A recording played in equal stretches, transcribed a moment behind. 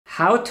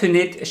How to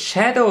knit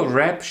shadow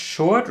wrap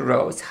short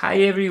rows.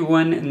 Hi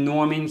everyone,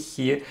 Norman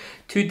here.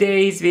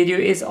 Today's video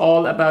is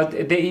all about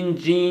the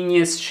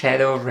ingenious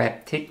shadow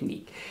wrap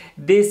technique.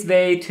 This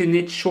way to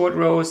knit short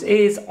rows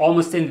is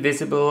almost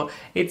invisible.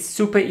 It's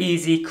super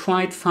easy,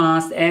 quite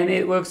fast, and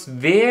it works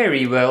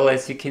very well,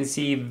 as you can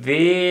see,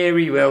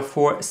 very well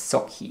for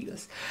sock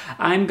heels.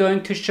 I'm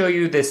going to show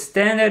you the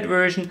standard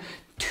version,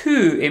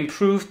 2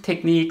 improved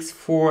techniques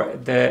for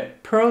the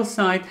Purl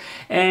side,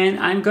 and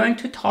I'm going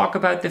to talk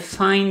about the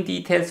fine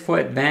details for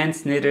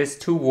advanced knitters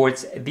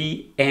towards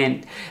the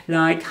end,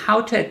 like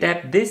how to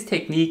adapt this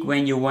technique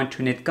when you want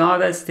to knit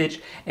garter stitch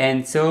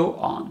and so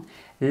on.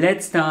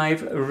 Let's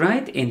dive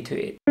right into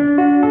it.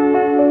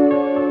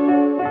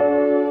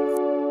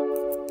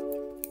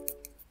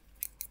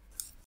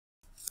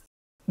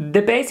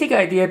 The basic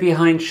idea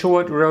behind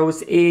short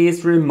rows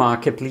is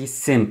remarkably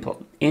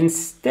simple.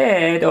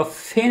 Instead of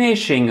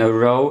finishing a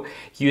row,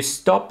 you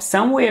stop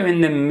somewhere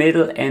in the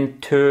middle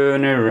and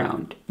turn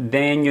around.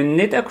 Then you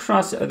knit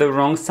across the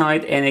wrong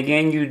side, and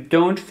again you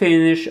don't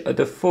finish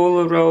the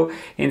full row.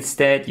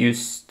 Instead you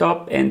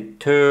stop and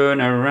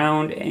turn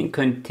around and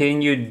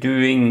continue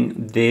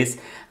doing this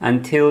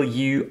until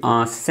you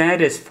are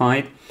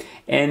satisfied,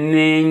 and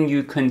then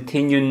you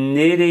continue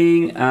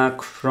knitting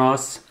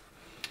across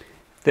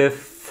the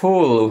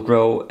full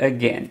row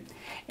again.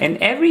 And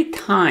every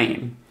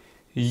time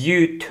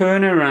you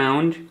turn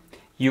around,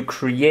 you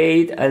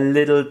create a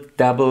little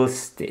double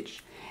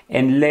stitch.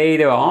 And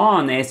later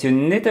on, as you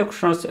knit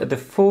across the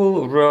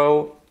full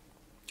row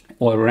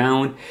or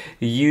round,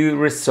 you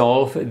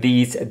resolve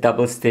these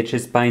double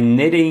stitches by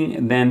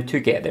knitting them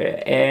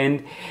together.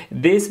 And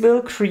this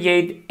will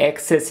create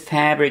excess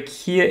fabric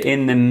here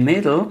in the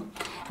middle,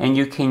 and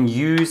you can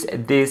use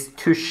this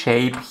to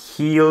shape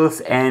heels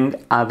and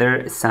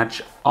other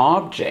such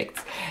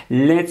objects.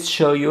 Let's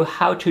show you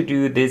how to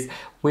do this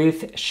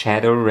with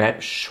shadow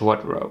wrap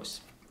short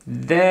rows.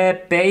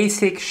 The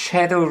basic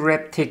shadow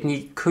wrap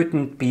technique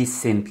couldn't be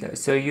simpler.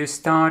 So you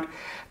start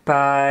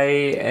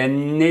by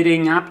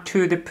knitting up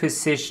to the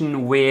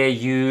position where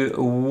you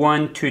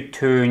want to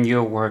turn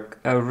your work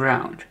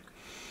around.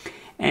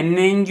 And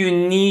then you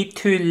need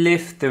to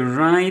lift the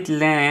right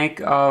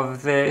leg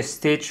of the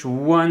stitch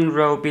one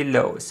row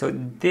below. So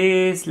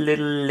this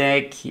little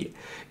leg here,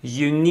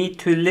 you need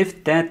to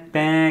lift that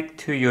back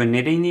to your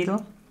knitting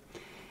needle,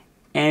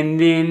 and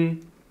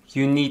then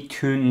you need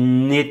to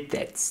knit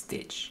that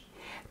stitch.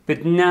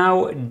 But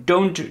now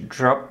don't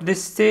drop the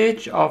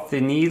stitch off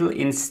the needle,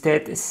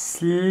 instead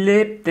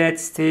slip that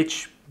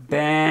stitch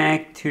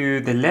back to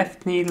the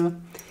left needle,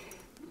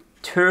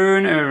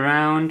 turn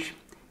around,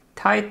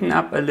 tighten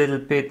up a little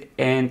bit,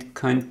 and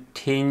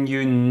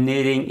continue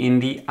knitting in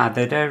the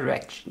other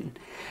direction.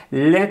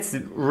 Let's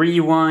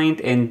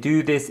rewind and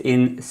do this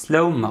in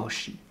slow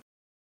motion.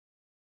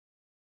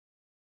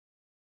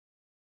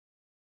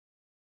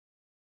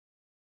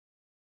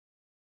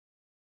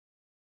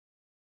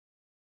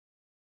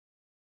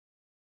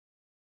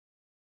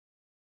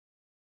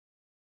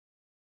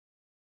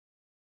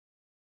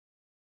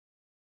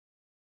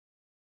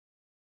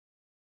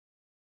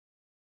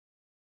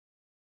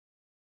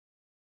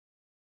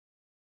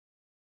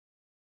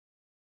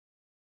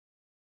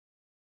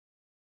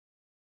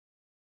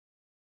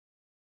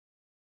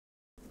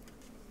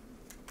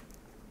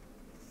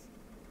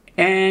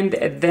 And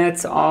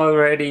that's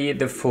already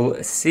the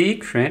full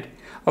secret.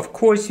 Of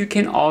course, you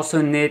can also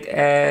knit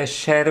a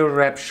shadow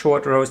wrap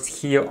short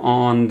rows here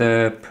on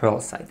the Purl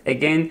side.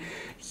 Again,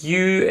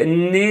 you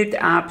knit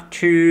up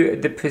to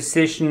the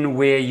position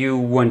where you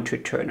want to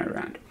turn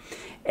around.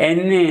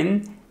 And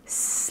then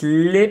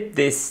slip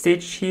this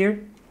stitch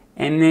here,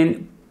 and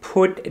then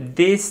put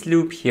this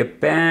loop here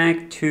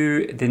back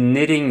to the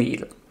knitting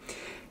needle.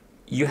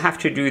 You have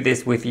to do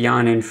this with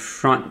yarn in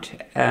front.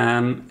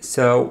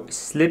 So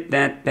slip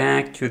that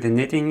back to the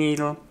knitting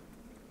needle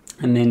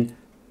and then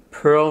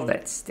purl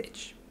that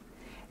stitch.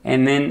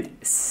 And then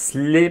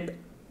slip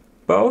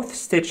both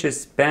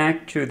stitches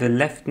back to the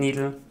left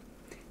needle,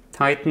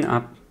 tighten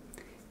up,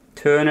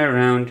 turn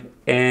around,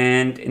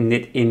 and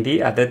knit in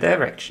the other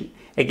direction.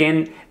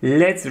 Again,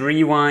 let's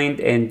rewind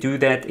and do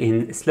that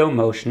in slow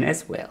motion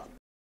as well.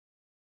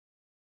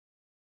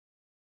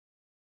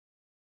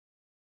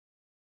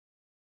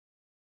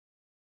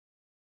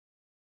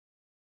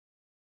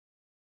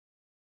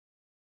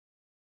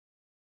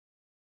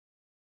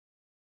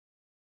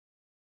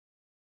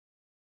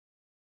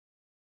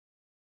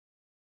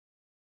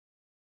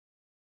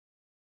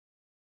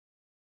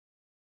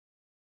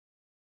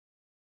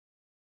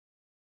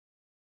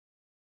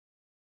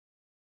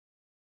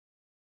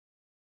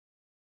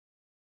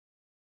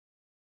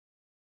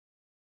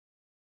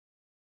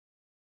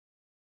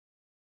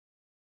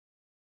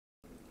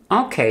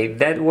 Okay,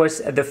 that was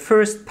the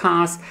first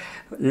pass.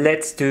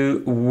 Let's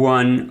do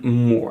one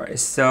more.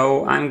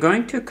 So I'm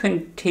going to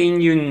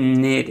continue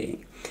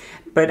knitting,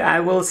 but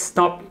I will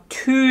stop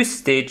 2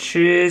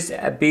 stitches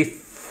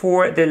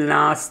before the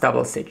last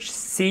double stitch.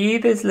 See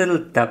this little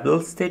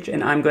double stitch,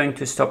 and I'm going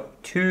to stop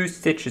 2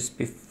 stitches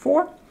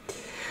before.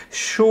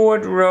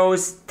 Short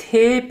rows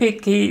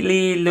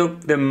typically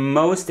look the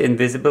most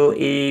invisible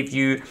if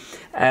you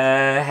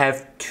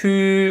have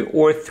 2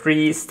 or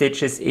 3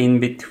 stitches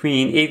in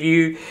between. If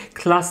you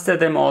cluster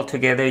them all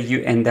together,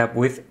 you end up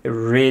with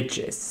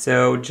ridges.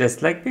 So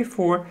just like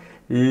before,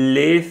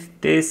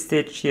 lift this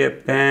stitch here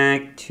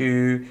back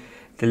to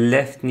the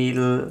left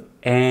needle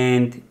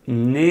and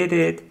knit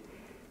it,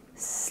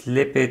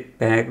 slip it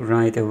back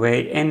right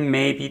away, and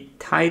maybe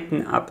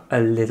tighten up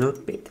a little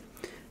bit.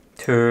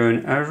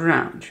 Turn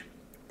around.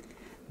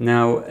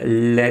 Now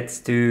let's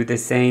do the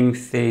same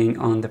thing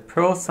on the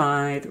purl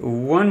side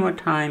one more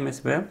time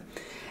as well.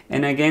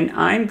 And again,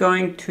 I'm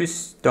going to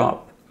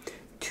stop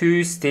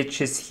 2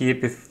 stitches here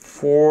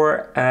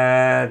before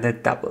the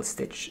double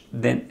stitch.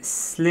 Then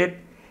slip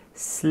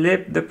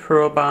the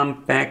purl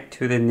barb back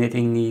to the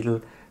knitting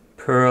needle,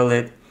 purl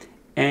it,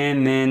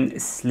 and then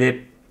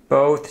slip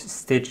both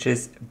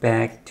stitches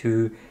back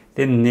to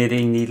the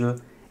knitting needle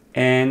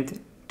and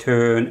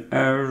turn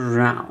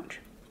around.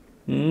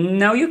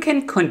 Now you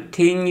can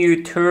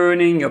continue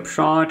turning your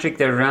project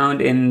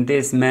around in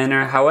this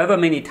manner however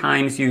many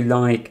times you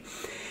like.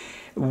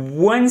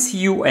 Once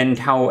you, and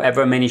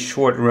however many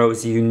short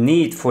rows you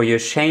need for your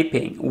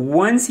shaping,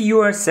 once you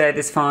are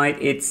satisfied,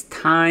 it's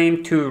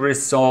time to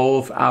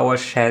resolve our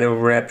shadow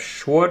wrap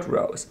short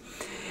rows.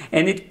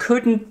 And it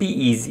couldn't be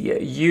easier.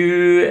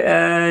 You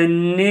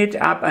knit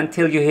up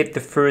until you hit the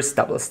first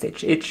double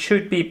stitch. It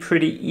should be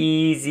pretty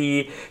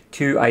easy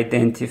to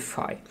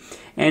identify.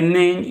 And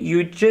then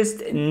you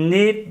just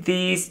knit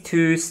these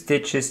 2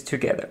 stitches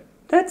together.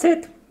 That's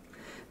it.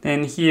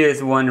 Then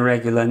here's one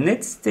regular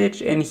knit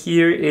stitch, and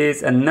here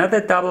is another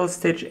double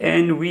stitch,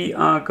 and we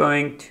are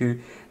going to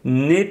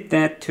knit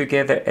that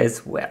together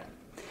as well.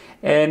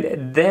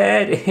 And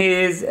that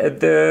is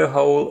the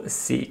whole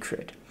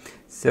secret.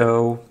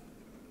 So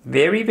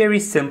very, very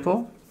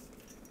simple.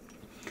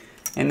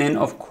 And then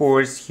of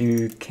course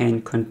you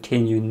can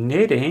continue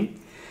knitting,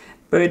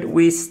 but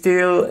we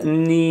still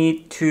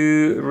need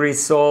to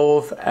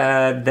resolve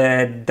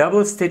the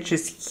double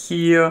stitches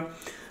here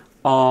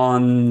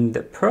on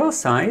the purl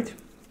side,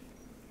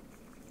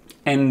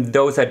 and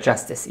those are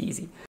just as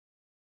easy.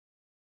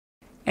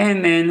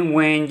 And then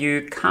when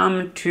you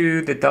come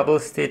to the double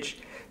stitch,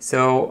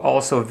 so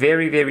also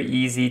very, very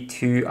easy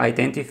to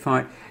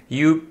identify,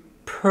 you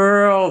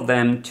purl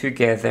them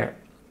together.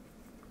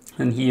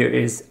 And here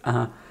is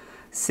a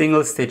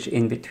single stitch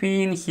in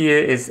between, here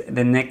is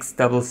the next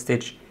double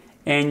stitch,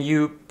 and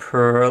you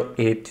purl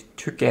it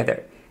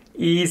together.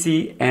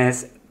 Easy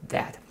as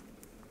that.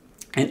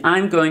 And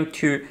I'm going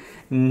to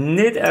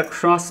knit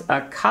across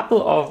a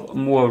couple of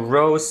more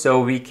rows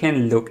so we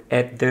can look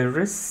at the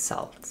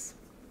results.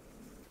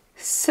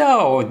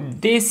 So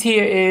this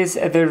here is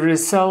the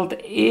result.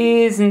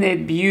 Isn't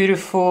it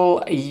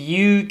beautiful?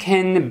 You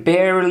can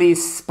barely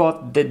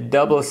spot the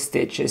double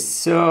stitches.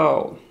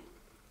 So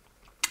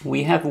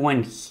we have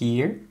one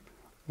here,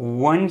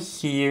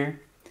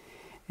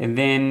 and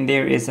then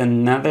there is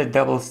another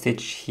double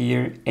stitch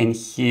here, and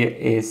here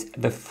is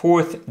the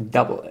 4th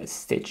double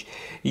stitch.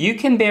 You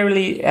can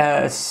barely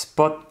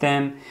spot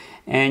them,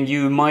 and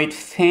you might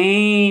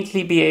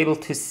faintly be able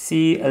to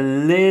see a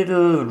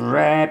little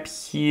wrap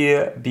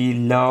here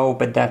below,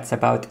 but that's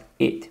about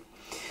it.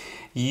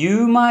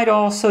 You might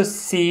also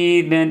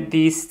see that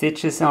these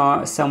stitches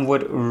are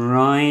somewhat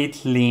right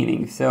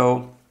leaning.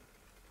 So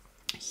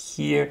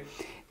here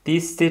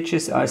these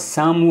stitches are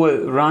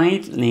somewhat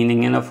right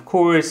leaning, and of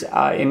course,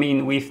 I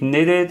mean, we've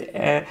knitted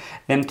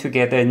them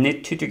together.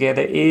 Knit 2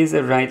 together is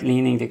a right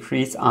leaning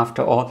decrease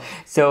after all,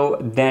 so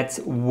that's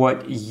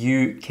what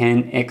you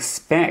can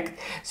expect.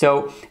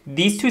 So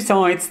these 2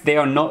 sides, they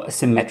are not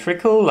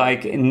symmetrical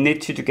like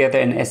knit 2 together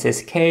and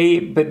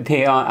SSK, but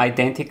they are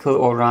identical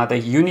or rather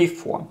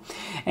uniform.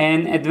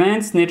 And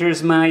advanced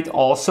knitters might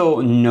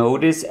also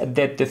notice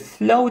that the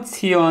floats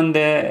here on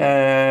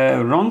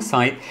the wrong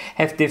side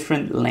have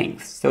different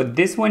lengths. So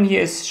this one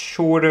here is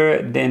shorter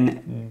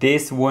than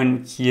this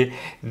one here.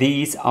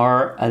 These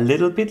are a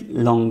little bit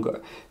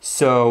longer.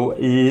 So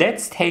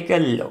let's take a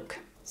look.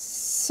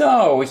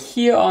 So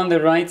here on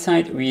the right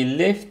side, we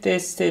lift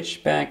this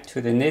stitch back to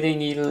the knitting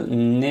needle,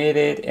 knit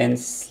it and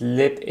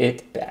slip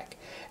it back.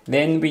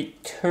 Then we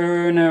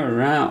turn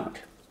around.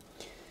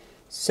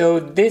 So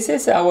this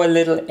is our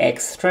little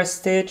extra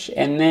stitch,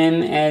 and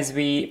then as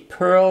we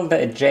purl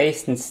the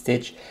adjacent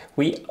stitch,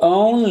 we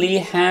only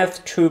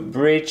have to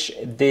bridge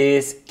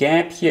this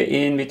gap here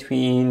in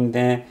between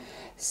the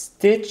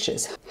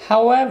stitches.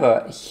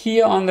 However,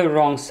 here on the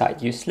wrong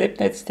side, you slip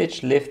that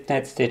stitch, lift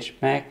that stitch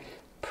back,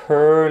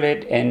 purl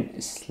it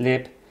and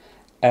slip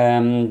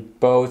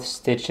both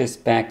stitches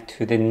back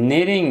to the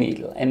knitting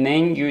needle, and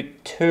then you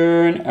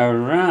turn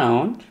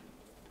around,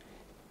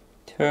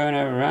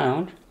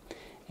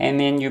 and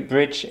then you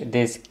bridge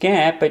this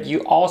gap, but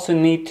you also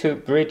need to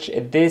bridge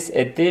this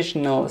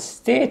additional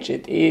stitch.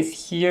 It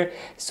is here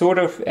sort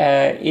of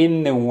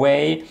in the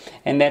way,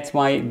 and that's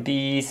why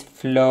these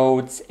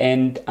floats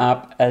end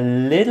up a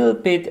little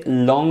bit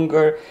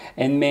longer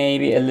and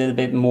maybe a little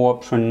bit more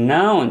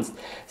pronounced.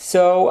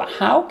 So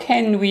how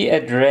can we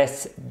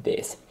address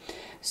this?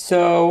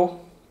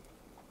 So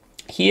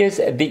here's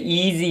the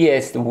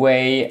easiest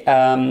way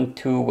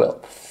to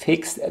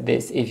fix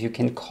this, if you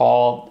can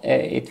call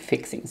it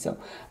fixing. So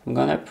I'm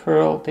gonna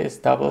purl this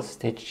double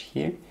stitch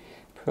here,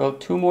 purl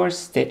 2 more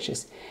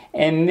stitches,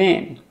 and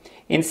then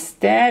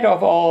instead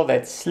of all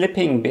that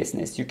slipping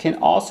business, you can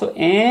also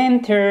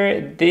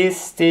enter this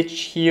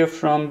stitch here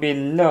from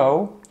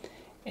below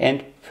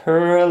and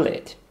purl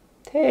it.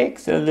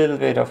 Takes a little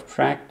bit of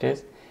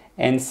practice,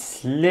 and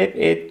slip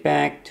it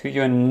back to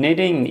your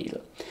knitting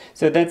needle.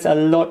 So that's a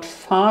lot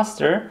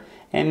faster.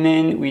 And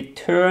then we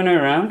turn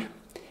around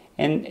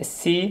and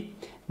see,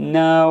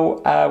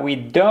 now we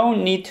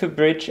don't need to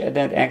bridge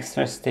that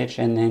extra stitch,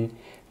 and then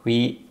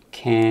we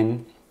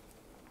can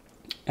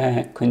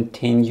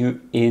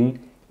continue in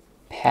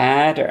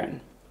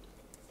pattern.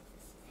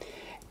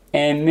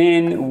 And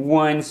then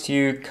once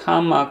you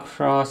come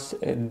across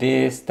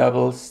this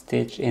double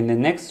stitch in the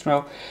next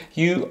row,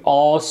 you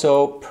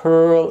also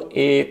purl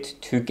it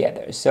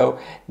together. So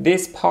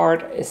this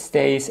part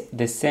stays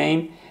the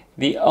same.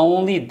 The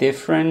only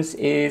difference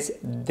is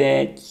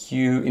that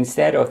you,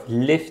 instead of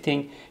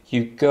lifting,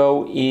 you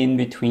go in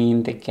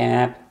between the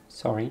gap,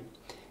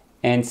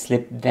 and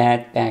slip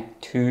that back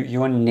to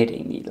your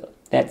knitting needle.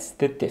 That's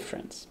the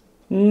difference.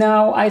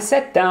 Now I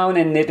sat down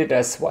and knitted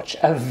a swatch,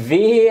 a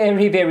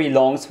very, very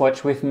long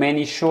swatch with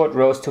many short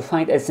rows, to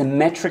find a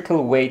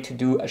symmetrical way to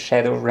do a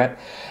shadow wrap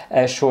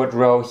short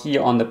row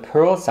here on the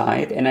purl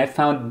side, and I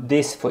found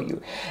this for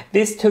you.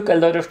 This took a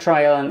lot of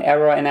trial and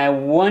error, and I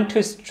want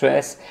to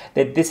stress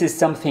that this is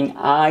something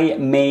I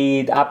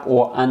made up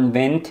or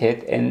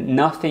invented, and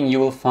nothing you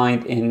will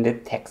find in the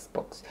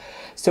textbooks.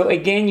 So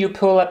again, you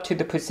pull up to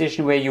the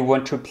position where you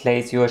want to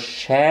place your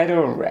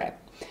shadow wrap.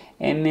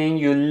 And then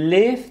you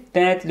lift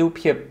that loop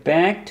here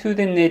back to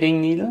the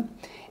knitting needle,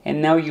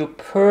 and now you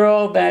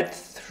purl that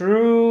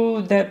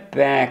through the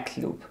back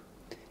loop.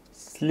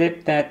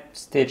 Slip that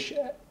stitch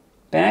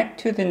back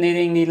to the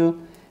knitting needle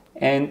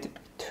and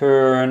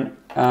turn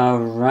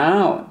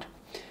around.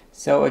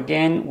 So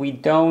again, we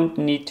don't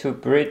need to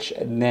bridge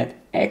that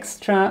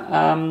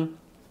extra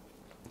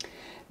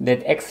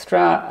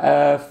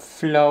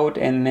float,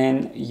 and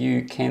then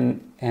you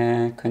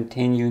can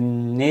continue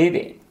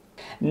knitting.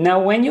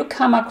 Now when you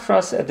come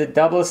across the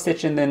double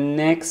stitch in the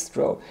next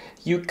row,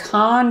 you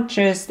can't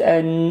just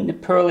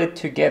purl it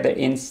together.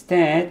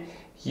 Instead,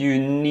 you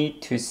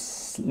need to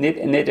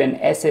knit an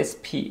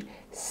SSP,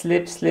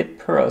 slip, slip,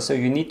 purl. So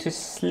you need to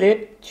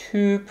slip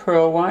 2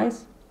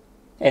 purlwise,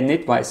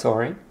 knitwise,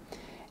 sorry.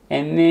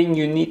 And then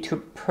you need to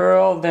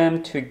purl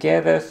them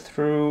together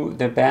through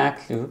the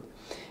back loop.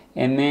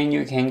 And then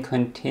you can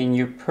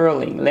continue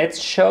purling. Let's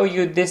show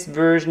you this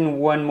version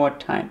one more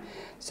time.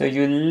 So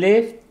you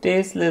lift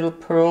this little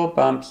purl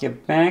bump here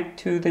back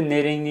to the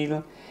knitting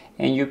needle,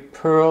 and you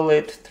purl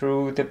it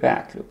through the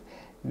back loop.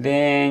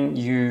 Then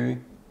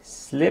you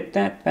slip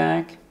that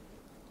back,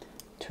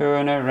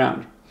 turn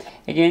around.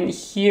 Again,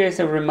 here's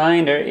a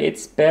reminder,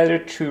 it's better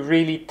to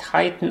really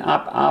tighten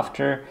up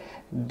after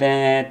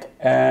that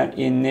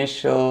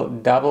initial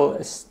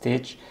double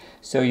stitch,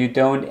 so you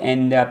don't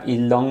end up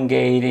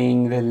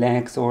elongating the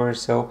legs or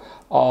so.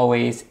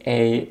 Always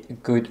a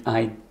good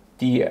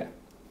idea.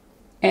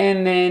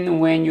 And then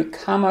when you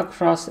come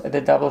across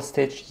the double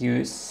stitch,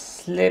 you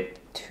slip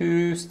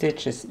 2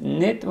 stitches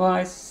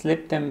knitwise,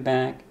 slip them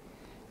back,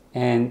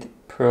 and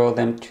purl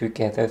them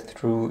together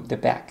through the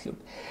back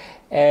loop.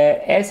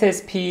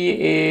 SSP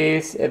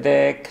is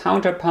the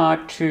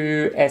counterpart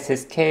to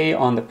SSK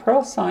on the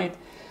purl side.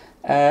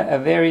 A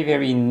very,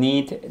 very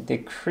neat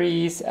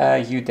decrease.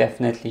 You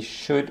definitely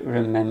should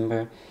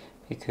remember,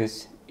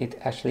 because it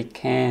actually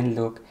can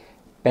look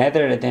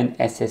better than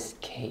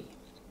SSK.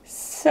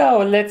 So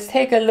let's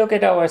take a look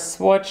at our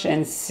swatch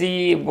and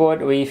see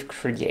what we've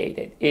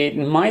created. It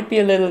might be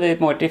a little bit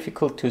more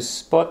difficult to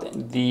spot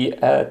the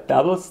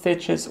double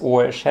stitches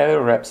or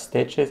shadow wrap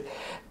stitches,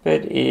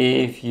 but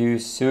if you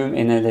zoom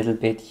in a little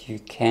bit, you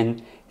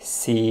can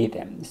see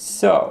them.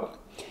 So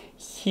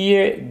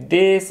here,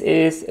 this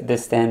is the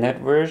standard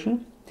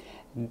version.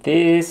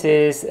 This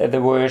is the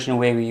version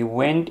where we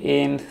went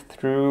in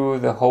through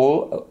the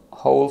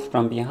hole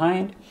from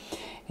behind,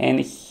 and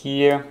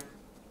here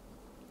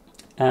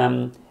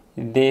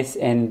this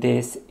and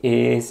this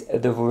is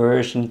the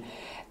version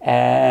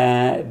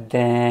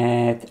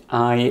that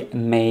I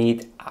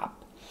made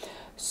up.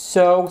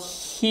 So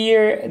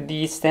here,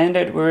 the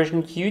standard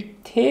version, you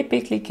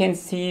typically can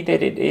see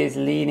that it is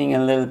leaning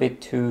a little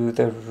bit to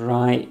the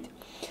right.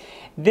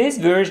 This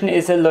version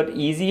is a lot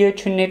easier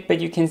to knit,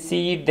 but you can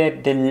see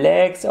that the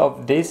legs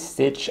of this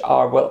stitch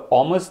are, well,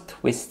 almost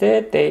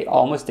twisted. They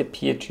almost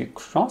appear to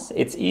cross.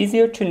 It's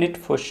easier to knit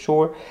for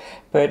sure,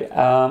 but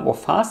or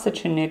faster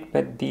to knit,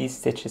 but these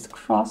stitches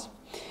cross.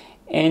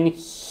 And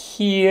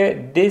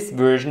here, this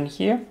version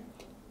here,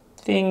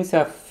 things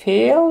are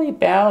fairly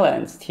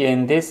balanced here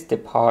in this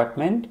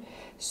department.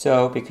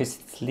 So because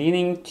it's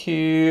leaning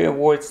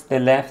towards the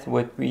left,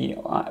 what we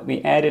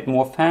added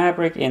more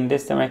fabric in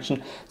this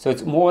direction, so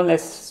it's more or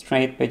less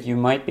straight, but you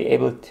might be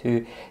able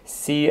to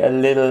see a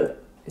little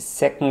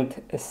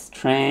second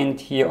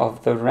strand here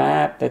of the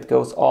wrap that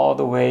goes all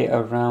the way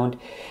around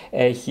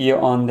here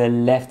on the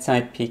left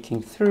side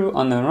peeking through.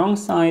 On the wrong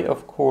side,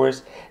 of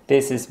course,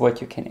 this is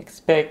what you can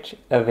expect,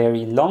 a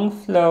very long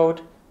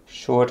float,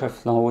 shorter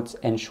floats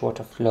and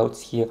shorter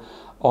floats here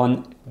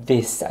on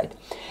this side.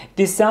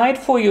 Decide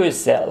for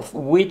yourself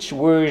which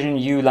version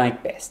you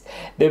like best.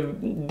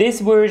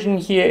 This version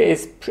here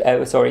is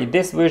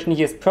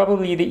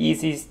probably the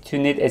easiest to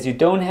knit, as you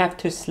don't have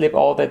to slip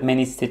all that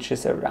many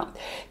stitches around.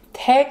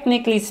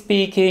 Technically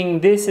speaking,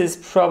 this is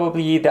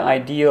probably the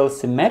ideal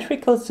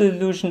symmetrical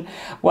solution,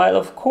 while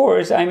of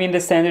course, I mean, the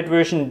standard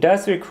version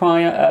does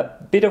require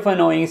a bit of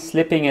annoying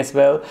slipping as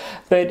well,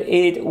 but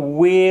it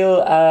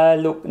will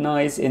look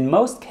nice in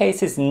most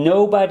cases.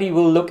 Nobody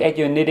will look at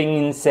your knitting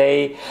and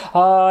say,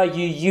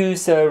 you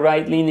use a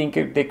right leaning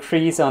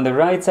decrease on the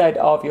right side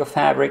of your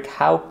fabric,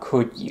 how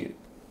could you?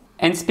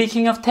 And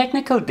speaking of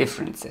technical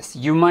differences,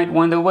 you might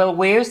wonder, well,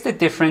 where's the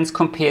difference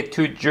compared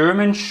to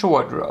German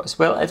short rows?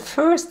 Well, at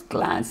first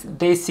glance,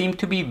 they seem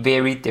to be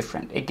very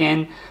different.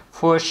 Again,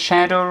 for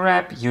shadow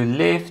wrap, you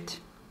lift,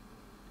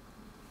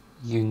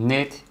 you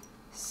knit,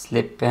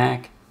 slip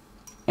back,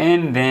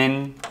 and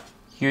then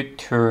you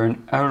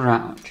turn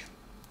around.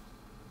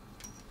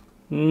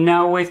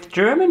 Now with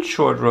German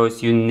short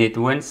rows, you knit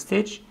one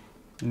stitch,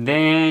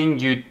 then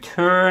you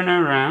turn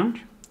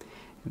around,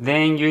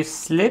 then you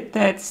slip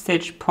that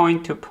stitch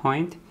point to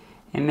point,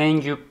 and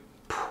then you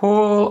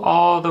pull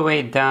all the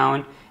way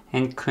down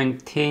and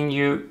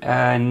continue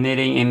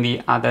knitting in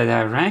the other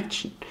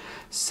direction.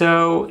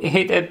 So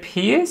it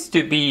appears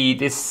to be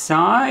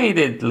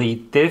decidedly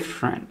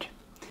different.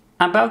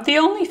 About the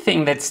only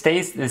thing that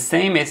stays the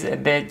same is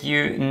that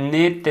you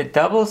knit the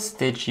double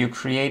stitch you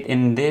create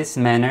in this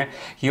manner.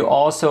 You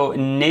also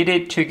knit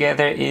it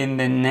together in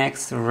the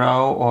next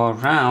row or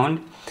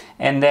round,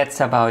 and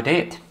that's about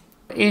it.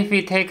 If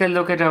we take a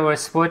look at our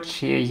swatch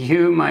here,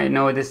 you might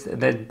notice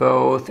that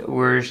both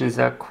versions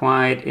are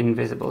quite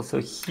invisible. So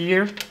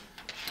here,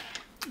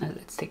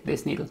 let's take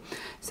this needle.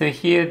 So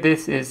here,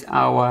 this is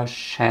our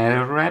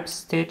shadow wrap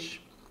stitch.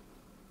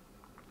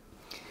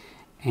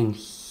 And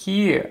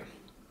here,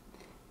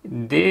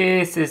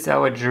 this is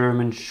our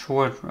German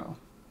short row.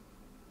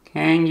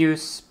 Can you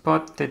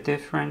spot the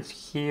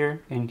difference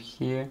here and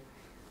here?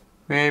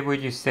 Where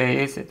would you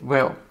say is it?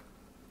 Well,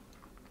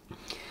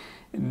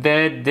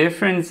 the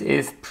difference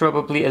is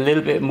probably a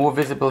little bit more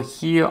visible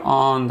here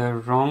on the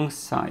wrong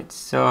side.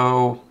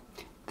 So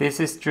this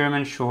is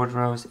German short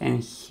rows, and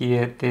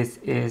here this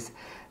is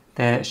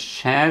the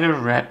shadow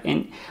wrap.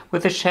 And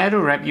with the shadow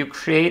wrap, you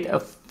create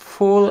a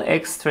full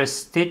extra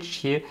stitch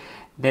here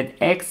that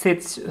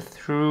exits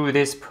through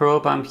this purl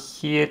bump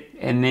here,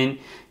 and then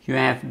you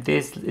have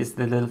this is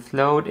the little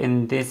float,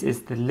 and this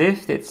is the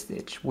lifted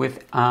stitch.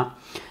 With a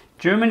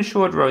German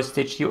short row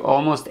stitch, you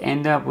almost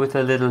end up with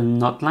a little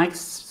knot-like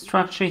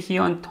structure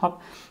here on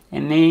top,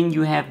 and then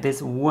you have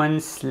this one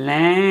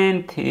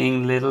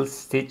slanting little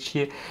stitch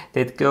here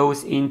that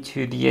goes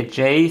into the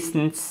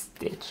adjacent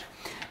stitch.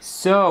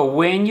 So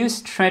when you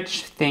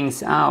stretch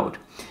things out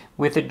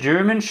with a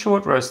German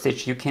short row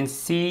stitch, you can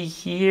see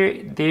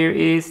here there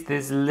is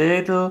this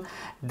little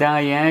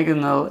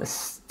diagonal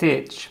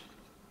stitch.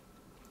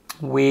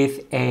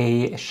 With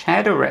a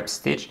shadow wrap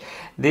stitch,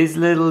 this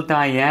little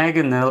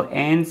diagonal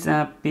ends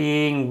up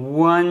being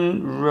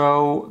one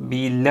row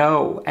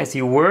below. As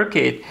you work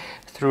it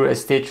through a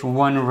stitch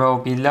one row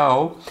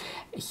below,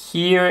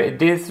 here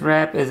this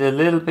wrap is a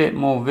little bit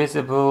more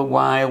visible,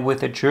 while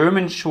with a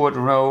German short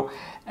row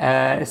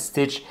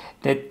stitch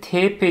that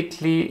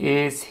typically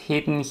is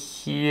hidden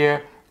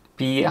here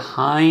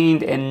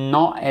behind and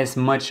not as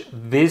much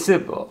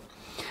visible.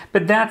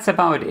 But that's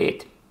about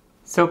it.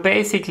 So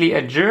basically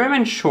a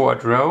German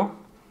short row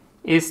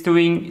is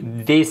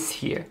doing this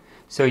here.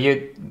 So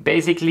you're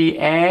basically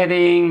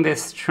adding the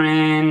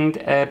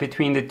strand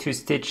between the two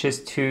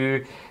stitches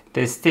to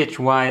the stitch,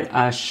 while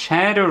a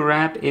shadow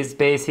wrap is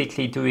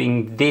basically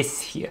doing this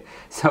here.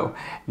 So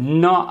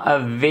not a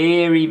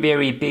very,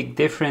 very big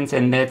difference,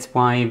 and that's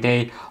why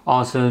they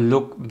also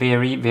look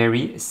very,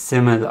 very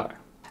similar.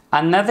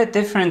 Another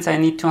difference I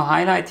need to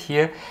highlight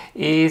here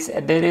is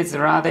that it's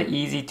rather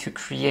easy to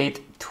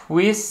create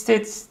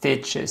twisted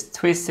stitches,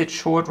 twisted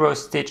short row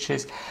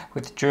stitches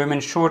with German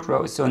short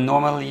rows. So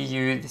normally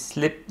you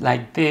slip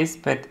like this,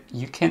 but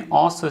you can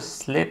also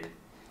slip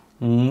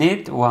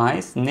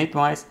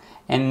knitwise,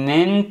 and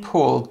then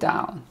pull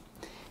down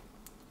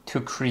to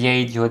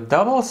create your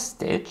double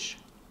stitch.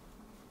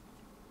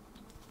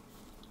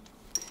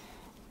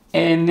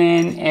 And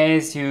then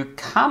as you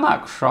come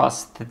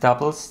across the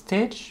double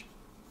stitch,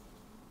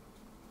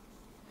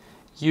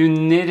 you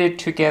knit it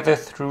together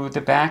through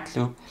the back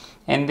loop,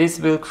 and this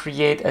will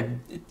create a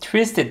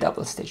twisted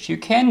double stitch. You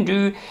can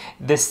do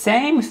the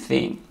same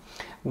thing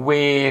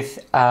with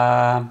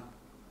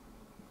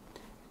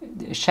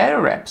shadow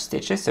wrap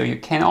stitches, so you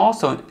can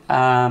also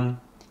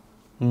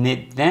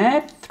knit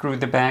that through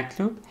the back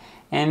loop,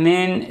 and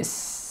then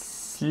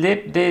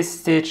slip this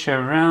stitch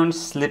around,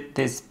 slip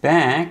this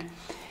back,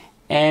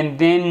 and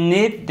then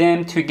knit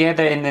them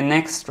together in the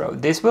next row.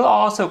 This will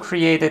also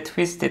create a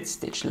twisted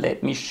stitch.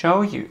 Let me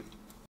show you.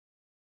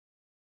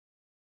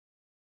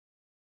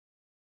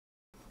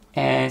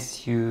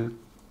 As you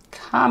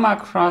come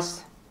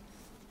across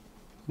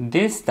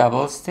this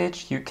double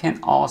stitch, you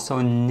can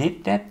also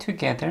knit that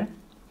together,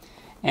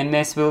 and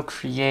this will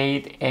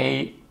create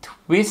a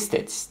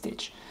twisted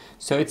stitch.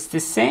 So it's the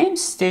same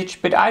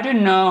stitch, but I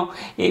don't know,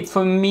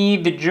 for me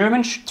the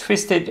German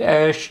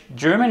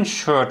German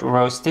short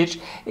row stitch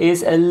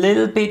is a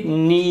little bit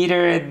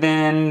neater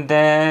than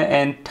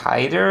and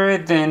tighter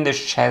than the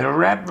shadow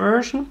wrap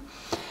version.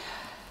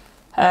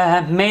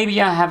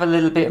 Maybe I have a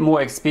little bit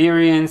more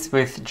experience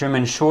with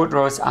German short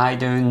rows, I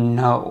don't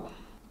know.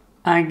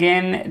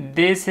 Again,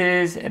 this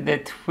is the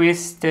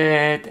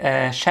twisted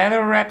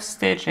shadow wrap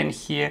stitch, and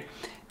here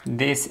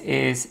this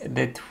is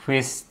the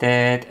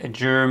twisted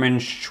German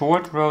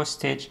short row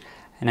stitch,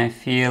 and I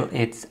feel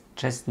it's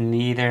just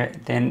neater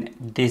than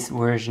this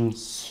version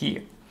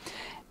here.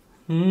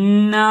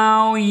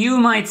 Now you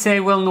might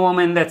say, well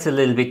Norman, that's a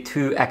little bit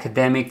too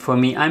academic for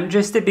me. I'm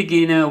just a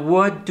beginner.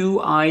 What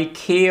do I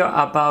care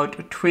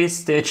about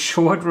twisted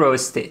short row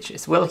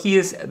stitches? Well,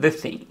 here's the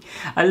thing.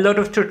 A lot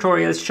of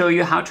tutorials show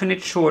you how to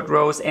knit short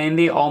rows, and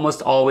they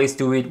almost always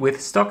do it with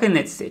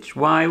stockinette stitch.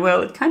 Why?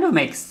 Well, it kind of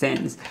makes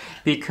sense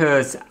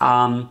because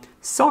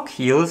sock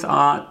heels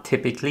are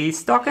typically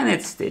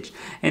stockinette stitch,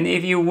 and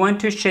if you want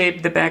to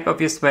shape the back of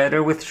your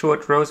sweater with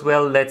short rows,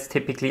 well, that's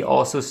typically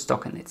also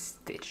stockinette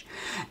stitch.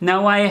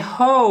 Now I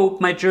hope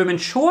my German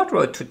short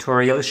row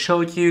tutorial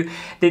showed you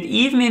that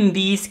even in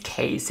these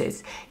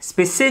cases,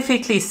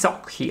 specifically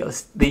sock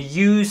heels, the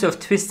use of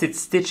twisted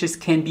stitches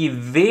can be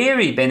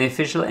very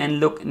beneficial and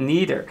look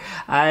neater.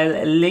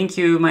 I'll link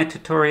you my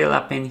tutorial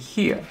up in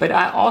here, but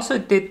I also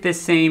did the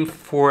same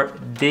for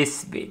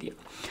this video.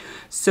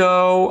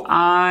 So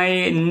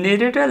I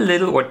knitted a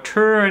little or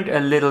turned a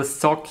little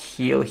sock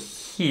heel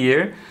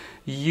here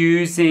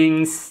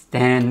using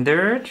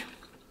standard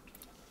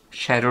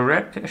shadow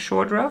wrap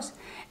short rows,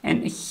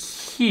 and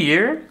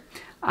here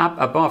up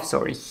above,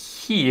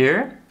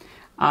 here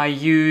I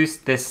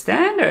used the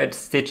standard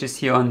stitches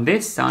here on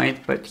this side,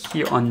 but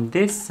here on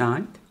this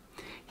side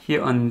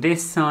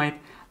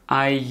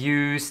I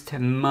used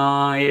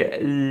my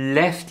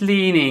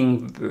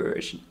left-leaning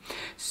version.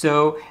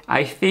 So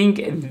I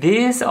think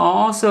this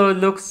also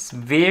looks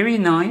very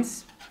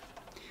nice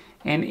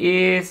and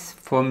is,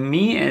 for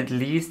me at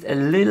least, a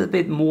little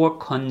bit more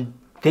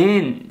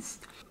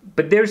condensed.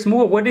 But there's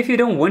more. What if you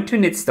don't want to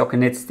knit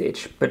stockinette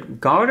stitch, but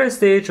garter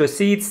stitch or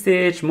seed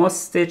stitch, moss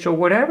stitch or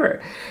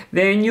whatever?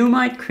 Then you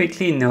might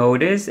quickly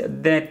notice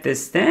that the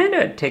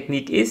standard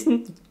technique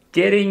isn't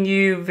getting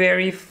you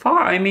very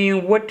far. I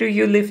mean, what do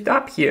you lift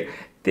up here?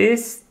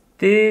 This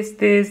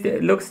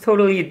looks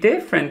totally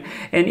different.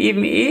 And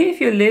even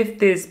if you lift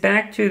this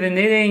back to the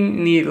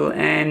knitting needle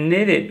and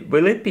knit it,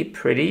 will it be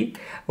pretty?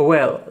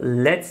 Well,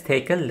 let's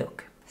take a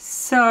look.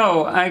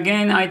 So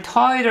again, I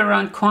toyed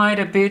around quite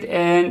a bit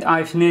and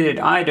I've knitted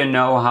I don't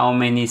know how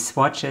many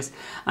swatches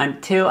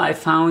until I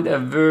found a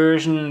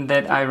version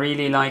that I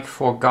really like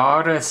for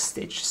garter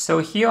stitch. So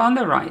here on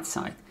the right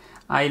side,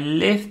 I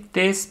lift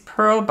this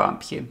purl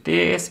bump here,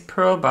 this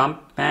purl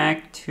bump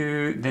back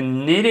to the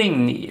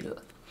knitting needle.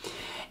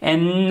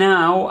 And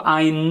now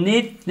I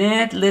knit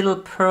that little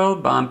purl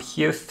bump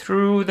here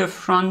through the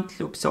front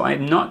loop. So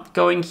I'm not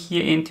going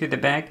here into the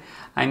back,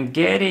 I'm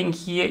getting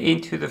here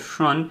into the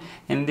front,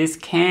 and this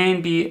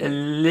can be a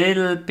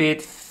little bit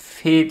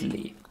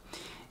fiddly.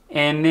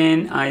 And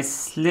then I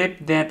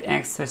slip that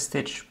extra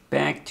stitch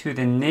back to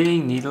the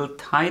knitting needle,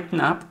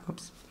 tighten up,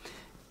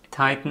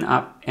 tighten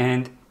up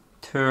and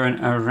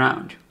turn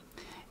around.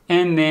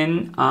 And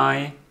then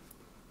I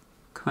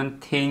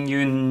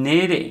continue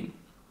knitting.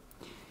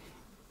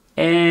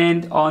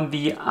 And on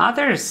the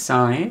other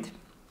side,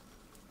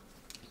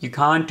 you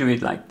can't do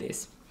it like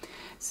this.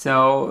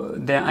 So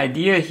the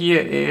idea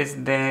here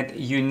is that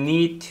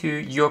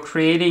you're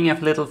creating a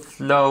little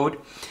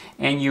float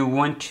and you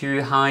want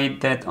to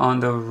hide that on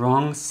the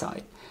wrong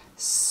side.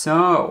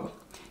 So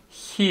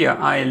here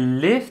I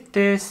lift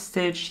this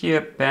stitch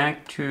here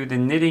back to the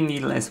knitting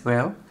needle as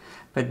well,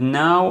 but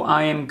now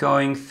I am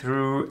going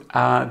through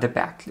the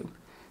back loop.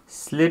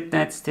 Slip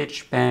that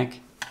stitch back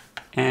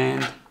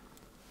and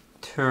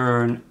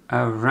turn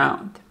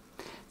around.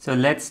 So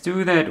let's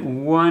do that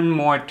one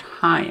more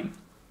time.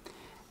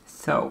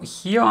 So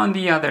here on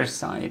the other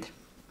side,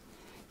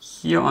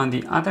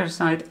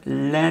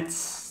 let's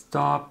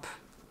stop.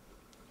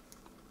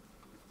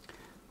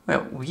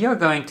 Well, we are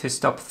going to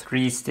stop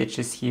 3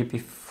 stitches here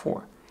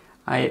before.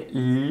 I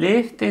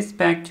lift this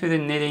back to the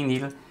knitting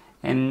needle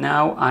and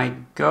now I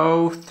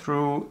go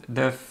through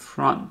the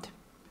front.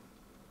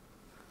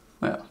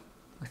 Well,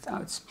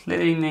 without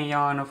splitting the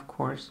yarn, of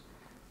course.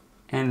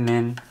 And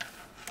then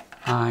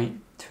I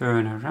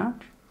turn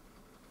around.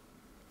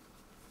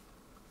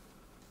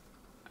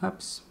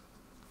 Oops.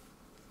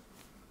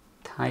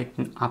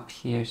 Tighten up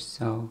here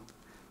so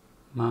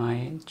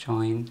my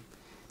joint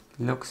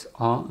looks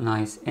all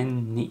nice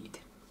and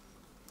neat.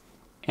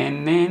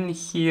 And then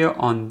here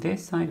on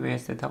this side,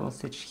 where's the double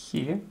stitch?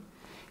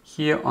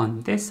 Here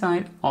on this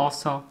side,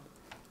 also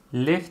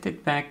lift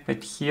it back,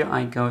 but here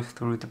I go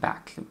through the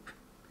back loop.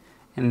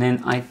 And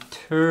then I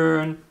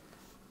turn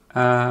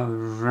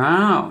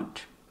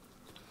around.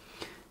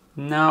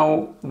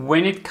 Now,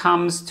 when it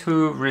comes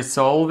to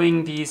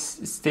resolving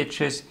these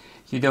stitches,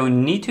 you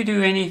don't need to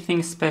do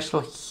anything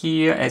special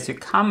here. As you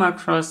come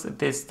across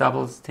this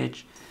double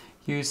stitch,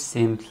 you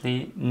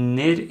simply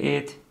knit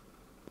it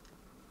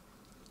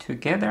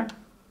together.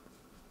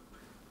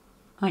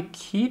 I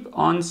keep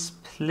on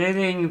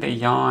splitting the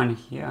yarn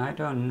here, I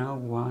don't know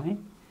why.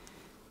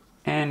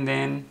 And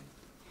then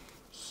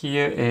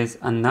here is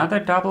another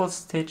double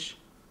stitch,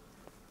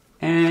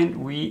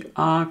 and we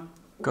are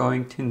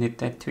going to knit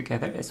that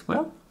together as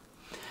well.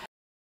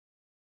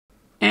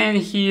 And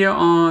here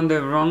on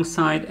the wrong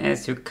side,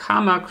 as you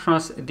come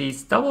across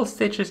these double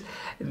stitches,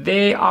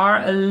 they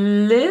are a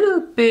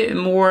little bit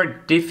more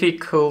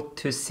difficult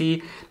to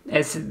see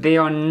as they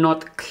are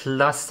not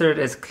clustered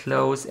as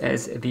close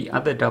as the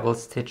other double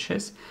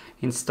stitches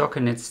in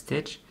stockinette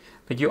stitch,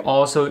 but you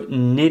also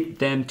knit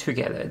them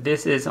together.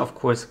 This is of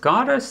course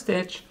garter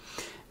stitch,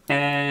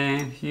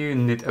 and you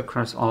knit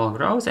across all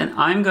rows, and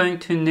I'm going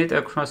to knit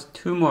across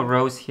 2 more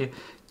rows here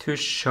to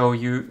show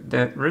you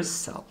the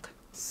result.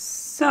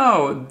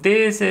 So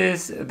this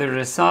is the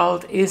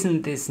result.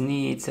 Isn't this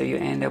neat? So you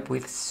end up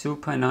with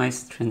super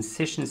nice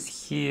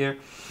transitions here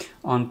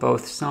on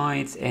both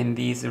sides, and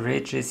these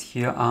ridges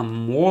here are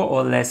more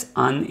or less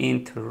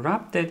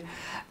uninterrupted.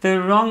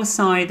 The wrong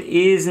side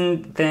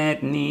isn't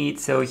that neat,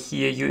 so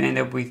here you end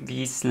up with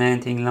these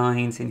slanting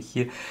lines, and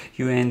here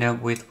you end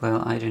up with,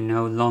 well, I don't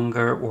know,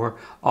 longer or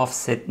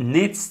offset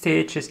knit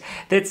stitches.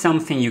 That's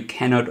something you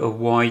cannot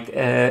avoid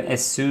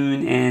as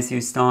soon as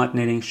you start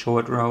knitting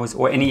short rows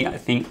or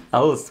anything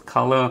else,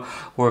 color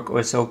work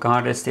or so.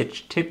 Garter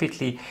stitch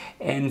typically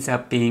ends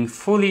up being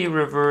fully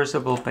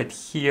reversible, but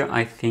here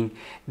I think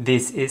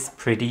this is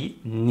pretty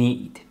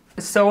neat.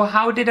 So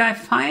how did I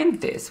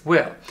find this?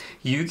 Well,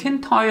 you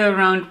can toy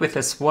around with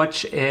a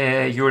swatch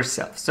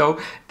yourself. So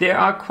there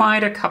are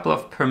quite a couple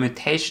of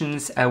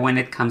permutations when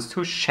it comes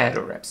to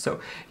shadow wrap. So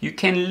you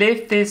can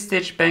lift this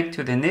stitch back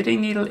to the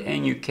knitting needle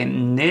and you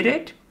can knit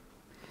it.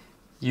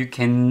 You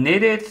can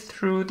knit it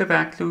through the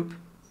back loop.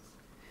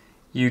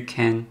 You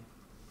can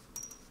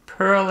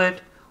purl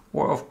it,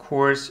 or of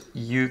course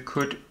you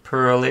could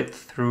purl it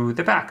through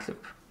the back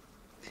loop.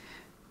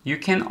 You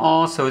can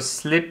also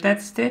slip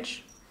that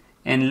stitch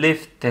and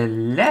lift the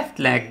left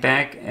leg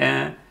back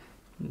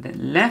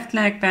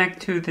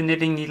to the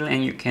knitting needle,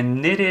 and you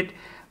can knit it.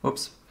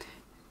 Oops,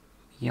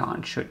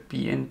 yarn should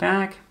be in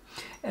back.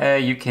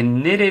 You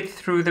can knit it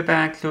through the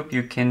back loop,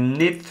 you can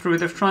knit through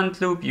the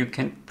front loop, you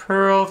can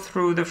purl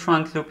through the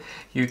front loop,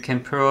 you can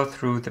purl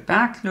through the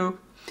back loop,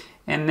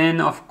 and then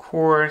of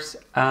course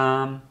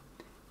what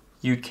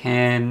you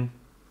can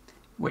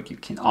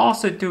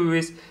also do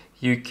is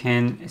you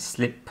can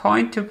slip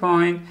point to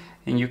point,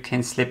 and you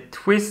can slip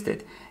twist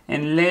it.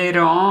 And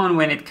later on,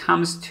 when it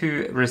comes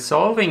to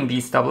resolving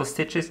these double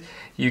stitches,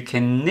 you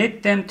can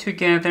knit them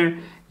together.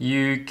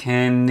 You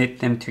can knit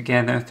them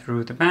together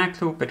through the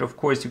back loop, but of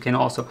course you can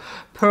also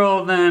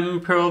purl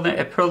them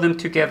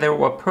together,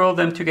 or purl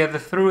them together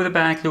through the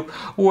back loop,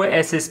 or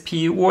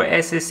SSP or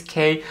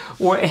SSK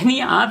or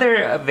any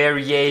other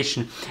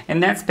variation.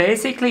 And that's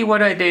basically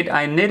what I did.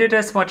 I knitted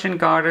a swatch and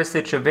garter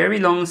stitch, a very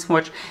long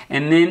swatch,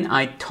 and then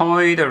I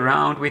toyed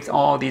around with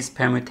all these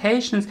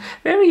permutations,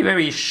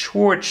 very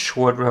short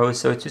rows,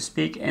 so to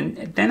speak,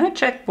 and then I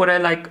checked what I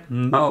like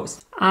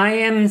most. I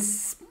am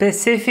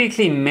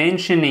specifically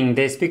mentioning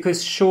this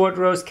because short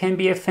rows can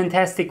be a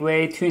fantastic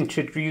way to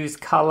introduce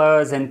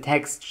colors and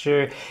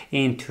texture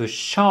into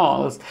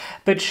shawls,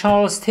 but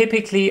shawls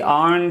typically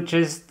aren't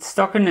just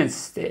stockinette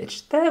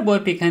stitch. That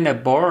would be kind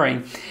of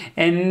boring.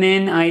 And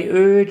then I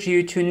urge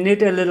you to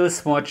knit a little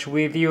swatch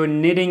with your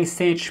knitting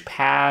stitch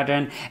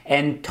pattern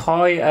and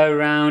toy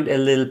around a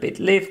little bit.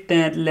 Lift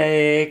that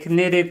leg,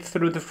 knit it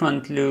through the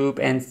front loop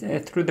and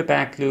through the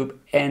back loop,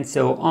 and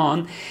so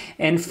on,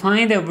 and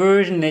find a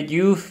version that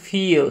you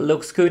feel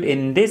looks good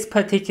in this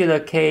particular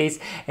case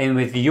and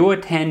with your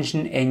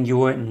tension and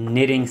your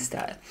knitting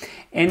style.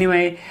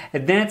 Anyway,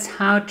 that's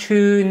how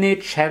to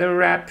knit shadow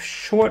wrap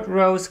short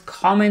rows.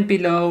 Comment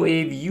below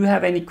if you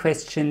have any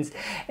questions,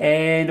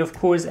 and of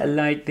course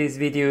like this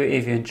video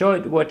if you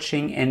enjoyed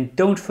watching, and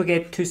don't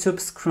forget to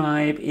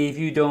subscribe if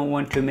you don't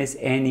want to miss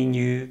any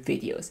new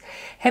videos.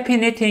 Happy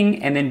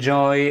knitting and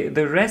enjoy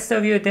the rest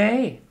of your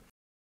day.